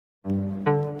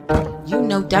You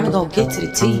know Diamond gon' get to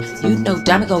the T. You know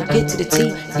Diamond gon' get to the T.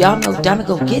 Y'all know Diamond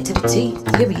gon' get to the T.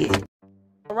 Period.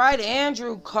 All right,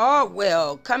 Andrew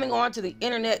Caldwell coming onto the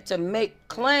internet to make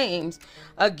claims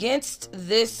against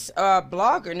this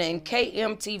blogger named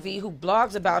MKTV who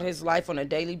blogs about his life on a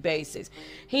daily basis.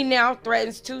 He now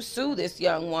threatens to sue this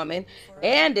young woman,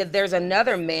 and if there's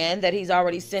another man that he's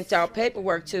already sent out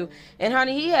paperwork to, and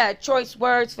honey, he had choice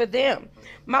words for them.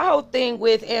 My whole thing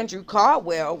with Andrew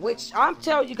Caldwell, which I'm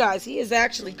telling you guys, he has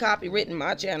actually copywritten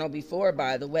my channel before,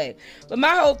 by the way, but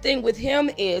my whole thing with him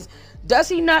is, does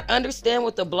he not understand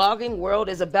what the blogging world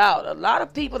is about? A lot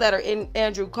of people that are in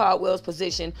Andrew Caldwell's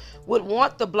position would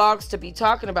want the blogs to be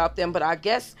talking about them, but I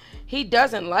guess he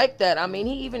doesn't like that. I mean,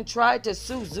 he even tried to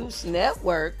sue Zeus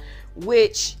Network,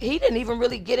 which he didn't even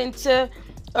really get into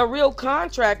a real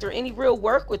contract or any real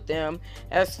work with them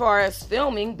as far as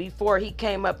filming before he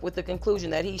came up with the conclusion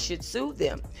that he should sue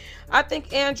them. I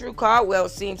think Andrew Caldwell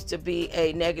seems to be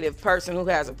a negative person who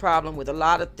has a problem with a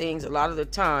lot of things a lot of the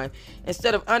time,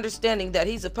 instead of understanding that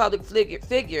he's a public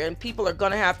figure and people are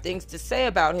going to have things to say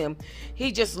about him.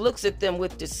 He just looks at them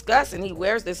with disgust, and he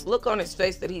wears this look on his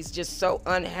face that he's just so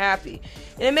unhappy.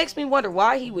 And it makes me wonder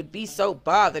why he would be so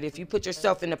bothered if you put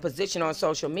yourself in a position on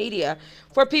social media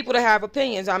for people to have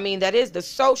opinions. I mean, that is the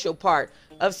social part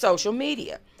of social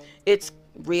media. It's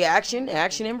reaction,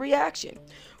 action, and reaction.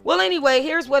 Well, anyway,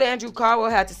 here's what Andrew Caldwell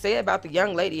had to say about the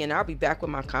young lady, and I'll be back with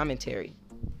my commentary.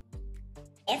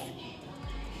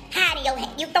 Hiding your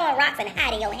hand. You throwing rocks and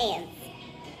hiding your hands.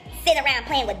 Sitting around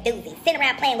playing with doozies. Sitting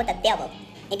around playing with the devil.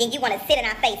 And then you want to sit in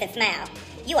our face and smile.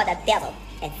 You are the devil.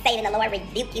 And Satan, the Lord,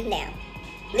 rebuke you now.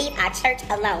 Leave our church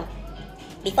alone.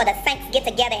 Before the saints get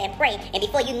together and pray, and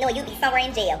before you know it, you'll be somewhere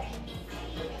in jail.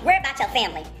 Worry about your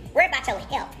family. Worry about your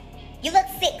health. You look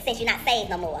sick since you're not saved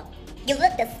no more. You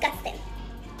look disgusting.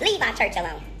 Leave our church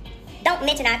alone. Don't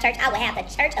mention our church. I will have the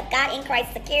Church of God in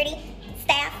Christ security,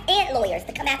 staff, and lawyers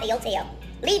to come after your tail.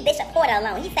 Leave Bishop Porter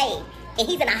alone. He's saved, and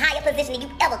he's in a higher position than you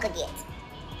ever could get.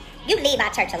 You leave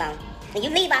our church alone, and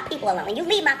you leave our people alone, and you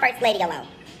leave my first lady alone.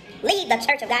 Leave the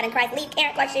Church of God in Christ. Leave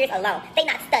Karen Clark Shears alone. They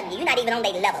not studying you. You're not even on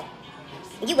their level.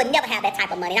 You would never have that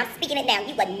type of money. And I'm speaking it down.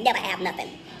 You would never have nothing.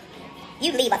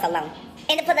 You leave us alone.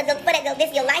 And this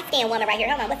is your light-skinned woman right here.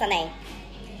 Hold on, what's her name?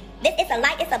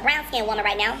 It's a brown-skinned woman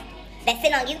right now that's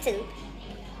sitting on YouTube.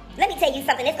 Let me tell you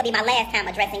something. This is gonna be my last time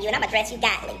addressing you, and I'm gonna address you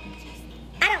godly.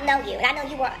 I don't know you, and I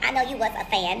know you was a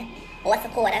fan or a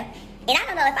supporter, and I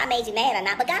don't know if I made you mad or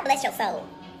not. But God bless your soul.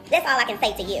 That's all I can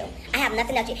say to you. I have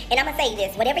nothing else. And I'm gonna say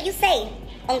this: whatever you say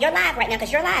on your live right now,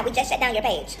 because you're live, we just shut down your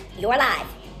page. You're live.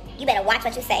 You better watch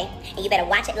what you say, and you better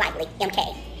watch it lightly. MK.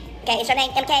 Okay, it's your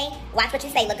name, MK. Watch what you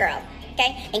say, little girl.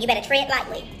 Okay, and you better tread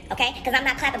lightly. Okay, because I'm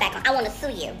not clapping back on. I want to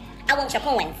sue you. I want your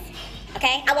coins.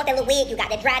 Okay, I want that little wig you got,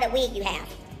 that dried up wig you have.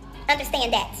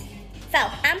 Understand that. So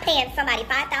I'm paying somebody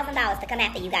 $5,000 to come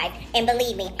after you guys, and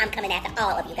believe me, I'm coming after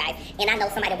all of you guys. And I know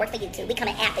somebody that works for you too. We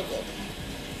coming after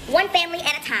you. One family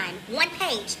at a time, one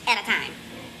page at a time.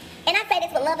 And I say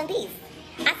this with love and peace.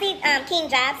 I see King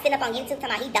Jobs sitting up on YouTube talking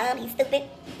about he dumb, he's stupid.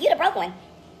 You the broke one.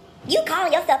 You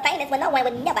calling yourself famous when no one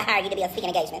would never hire you to be a speaking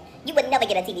engagement. You would never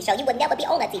get a TV show. You would never be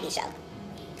on a TV show.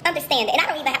 Understand that. And I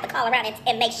don't even have to call around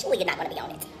and make sure you're not going to be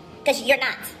on it. Because you're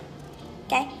not.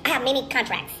 Okay? I have many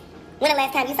contracts. When the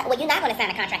last time you signed? Well, you're not going to sign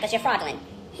a contract because you're fraudulent.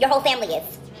 Your whole family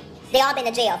is. They all been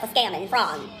to jail for scamming and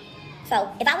fraud.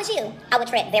 So, if I was you, I would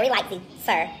tread very lightly,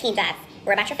 sir, King Jobs.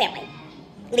 Worry about your family.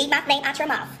 Leave my name out your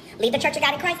mouth. Leave the Church of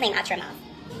God in Christ name out your mouth.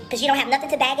 Because you don't have nothing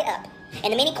to bag it up.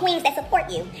 And the many queens that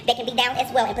support you, they can be down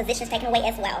as well and positions taken away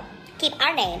as well. Keep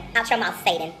our name out your mouth,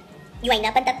 Satan. You ain't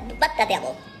nothing but the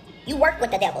devil. You work with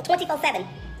the devil 24/7.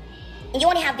 And you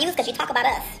only have views because you talk about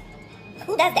us.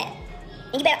 Who does that?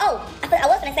 And you better, I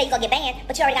was going to say you're going to get banned,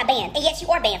 but you already got banned. And yes, you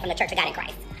are banned from the Church of God in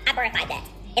Christ. I verified that.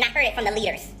 And I heard it from the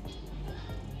leaders.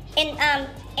 And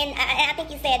I think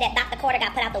you said that Dr. Carter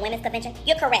got put out the Women's Convention.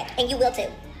 You're correct, and you will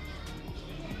too.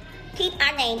 Keep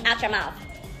our name out your mouth.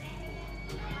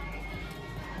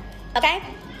 Okay?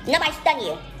 Nobody stun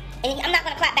you. And I'm not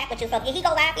going to clap back with you. So if he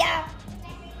go live, y'all,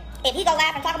 if he go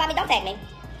live and talk about me, don't tag me.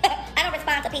 I don't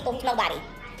respond to people who's nobody.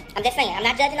 I'm just saying. I'm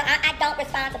not judging. I don't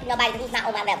respond to nobody who's not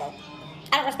on my level.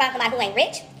 I don't respond to somebody who ain't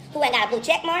rich, who ain't got a blue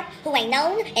check mark, who ain't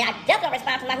known, and I definitely don't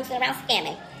respond to somebody who's sitting around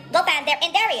scamming. Go find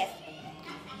Darius.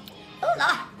 Oh,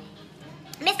 Lord.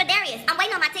 Mr. Darius, I'm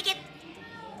waiting on my ticket.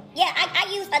 Yeah,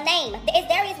 I used a name. Is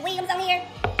Darius Williams on here?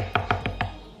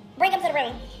 Bring him to the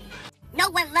room. No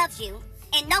one loves you,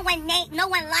 and no one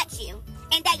likes you,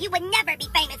 and that you would never be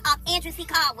famous off Andrew C.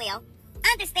 Caldwell.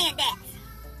 Understand that.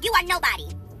 You are nobody.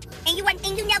 And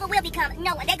you never will become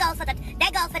no one. That goes for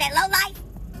that low life,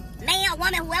 man,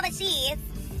 woman, whoever she is,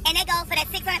 and that goes for that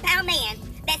 600-pound man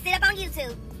that sit up on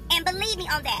YouTube. And believe me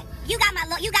on that. You got my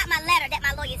letter that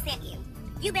my lawyer sent you.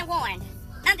 You've been warned.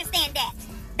 Understand that.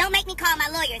 Don't make me call my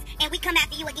lawyers and we come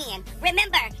after you again.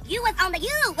 Remember, you was on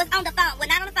the phone. Well,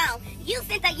 not on the phone. You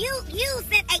sent an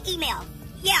email.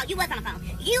 Yeah, you was on the phone.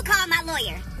 You called my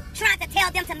lawyer, trying to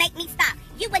tell them to make me stop.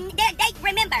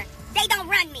 Remember, they don't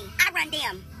run me. I run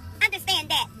them. Understand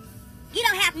that. You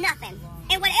don't have nothing.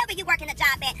 And whatever you work in a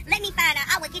job at, let me find out.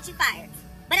 I will get you fired.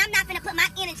 But I'm not gonna put my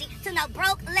energy to no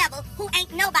broke level who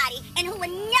ain't nobody and who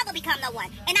will never become no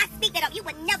one. And I speak that up. You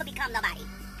would never become nobody.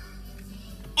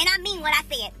 And I mean what I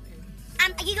said.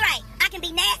 You're right. I can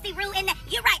be nasty, rude, and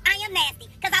you're right. I am nasty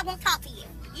because I won't talk to you.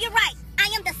 You're right.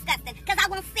 I am disgusting because I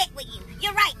won't sit with you.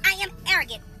 You're right. I am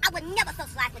arrogant. I would never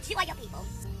socialize with you or your people.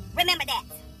 Remember that.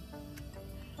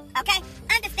 Okay?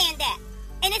 Understand that.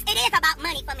 And it is about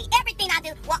money for me. Everything I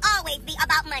do will always be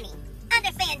about money.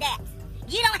 Understand that.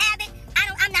 You don't have it,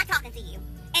 I'm not talking to you.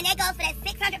 And that goes for that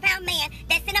 600-pound man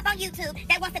that's sitting up on YouTube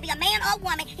that wants to be a man or a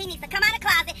woman. He needs to come out of the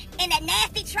closet in that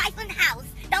nasty, trifling house.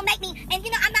 Don't make me. And you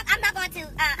know, I'm not going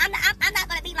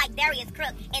to be like Darius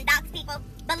Crook and dox people.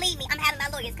 Believe me, I'm having my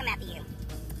lawyers come after you.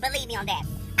 Believe me on that.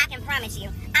 I can promise you.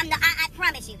 I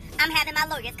promise you. I'm having my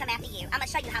lawyers come after you. I'm gonna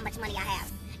show you how much money I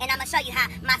have, and I'm gonna show you how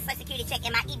my Social Security check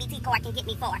and my EBT card can get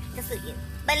me for to sue you.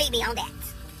 Believe me on that.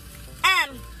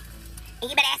 And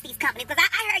you better ask these companies, because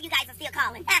I heard you guys are still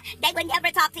calling. They would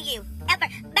never talk to you. Ever.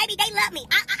 Baby, they love me.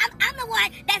 I'm the one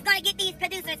that's going to get these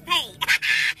producers paid.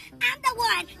 I'm the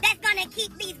one that's going to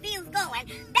keep these views going.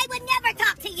 They would never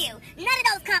talk to you. None of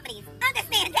those companies.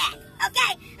 Understand that.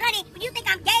 Okay? Honey, when you think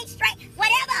I'm gay, straight,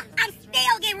 whatever, I'm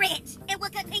still getting rich. And will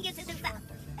continue to do so.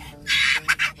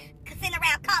 Sitting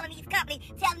around calling these companies,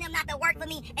 telling them not to work for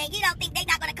me, and you don't think they're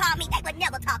not going to call me. They would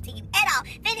never talk to you at all.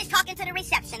 Finish talking to the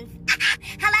receptions.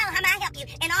 Hello, how may I help you?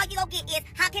 And all you gonna get is,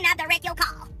 how can I direct your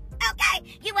call?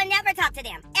 Okay? You will never talk to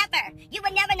them. Ever. You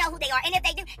will never know who they are. And if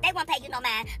they do, they won't pay you no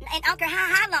mind. And I don't care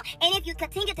how long. And if you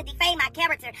continue to defame my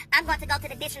character, I'm going to go to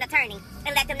the district attorney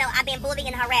and let them know I've been bullying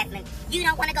and harassment. You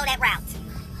don't want to go that route.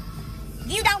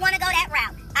 You don't want to go that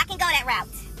route. I can go that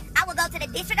route. I will go to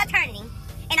the district attorney,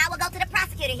 and I will go to the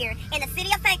prosecutor here in the city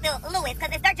of St. Louis,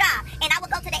 because it's their job. And I will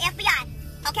go to the FBI,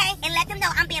 okay? And let them know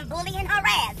I'm being bullied and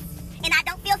harassed. And I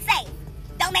don't feel safe.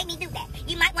 Don't make me do that.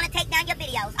 You might want to take down your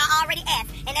videos. I already asked,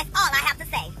 and that's all I have to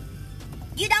say.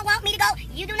 You don't want me to go,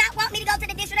 you do not want me to go to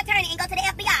the district attorney and go to the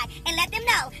FBI and let them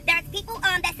know there's people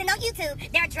that sit on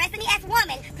YouTube, they're dressing me as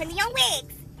women, putting me on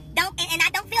wigs, and I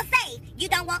don't feel safe. You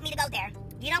don't want me to go there.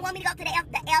 You don't want me to go to the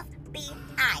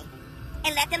FBI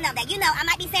and let them know that, you know, I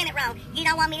might be saying it wrong. You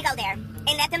don't want me to go there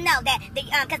and let them know that,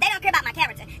 because they don't care about my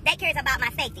character. They care about my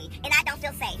safety, and I don't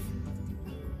feel safe.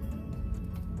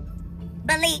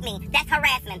 Believe me, that's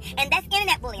harassment, and that's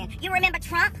internet bullying. You remember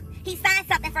Trump? He signed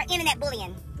something for internet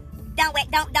bullying. Do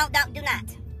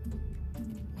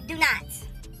not.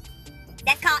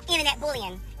 That's called internet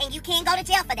bullying, and you can't go to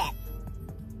jail for that.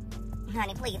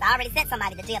 Honey, please, I already sent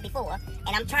somebody to jail before,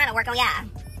 and I'm trying to work on y'all.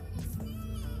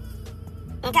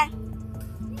 Okay?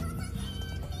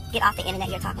 Get off the internet,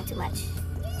 you're talking too much.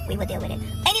 We will deal with it.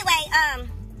 Anyway,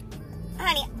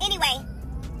 honey, anyway,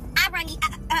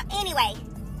 anyway,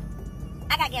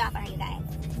 I gotta get off on her, you guys.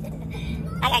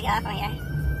 I gotta get off on here.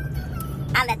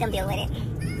 I'll let them deal with it.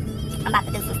 I'm about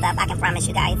to do some stuff, I can promise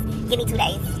you guys. Give me 2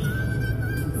 days.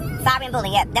 Sorry and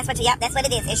bullying, yep, that's what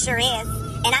it is. It sure is.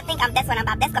 And I think that's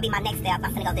gonna be my next step.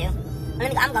 I'm gonna go do.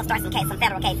 I'm gonna start some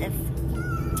federal cases.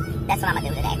 That's what I'm gonna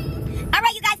do today.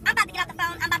 Alright, you guys, I'm about to get off the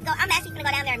phone. I'm actually gonna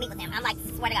go down there and meet with them. I'm like,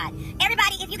 swear to God.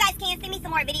 Everybody, if you guys can, send me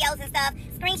some more videos and stuff.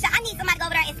 Screenshot. I need somebody to go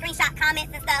over there and screenshot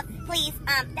comments and stuff. Please,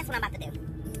 that's what I'm about to do.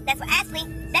 That's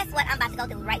what I'm about to go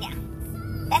do right now.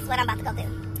 That's what I'm about to go do.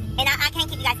 And I can't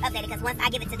keep you guys updated, because once I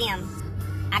give it to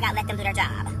them, I gotta let them do their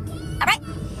job. Alright?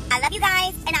 I love you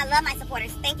guys, and I love my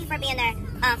supporters. Thank you for being there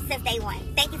since day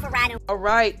one. Thank you for riding.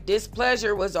 Alright,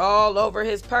 displeasure was all over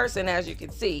his person, as you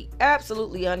can see.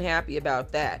 Absolutely unhappy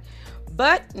about that.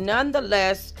 But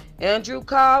nonetheless, Andrew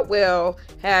Caldwell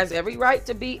has every right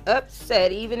to be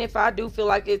upset, even if I do feel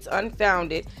like it's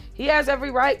unfounded. He has every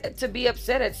right to be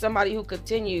upset at somebody who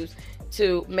continues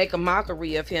to make a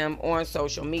mockery of him on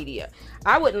social media.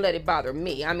 I wouldn't let it bother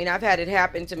me. I mean, I've had it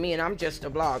happen to me, and I'm just a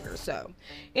blogger. So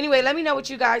anyway, let me know what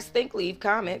you guys think. Leave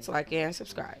comments, like, and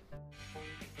subscribe.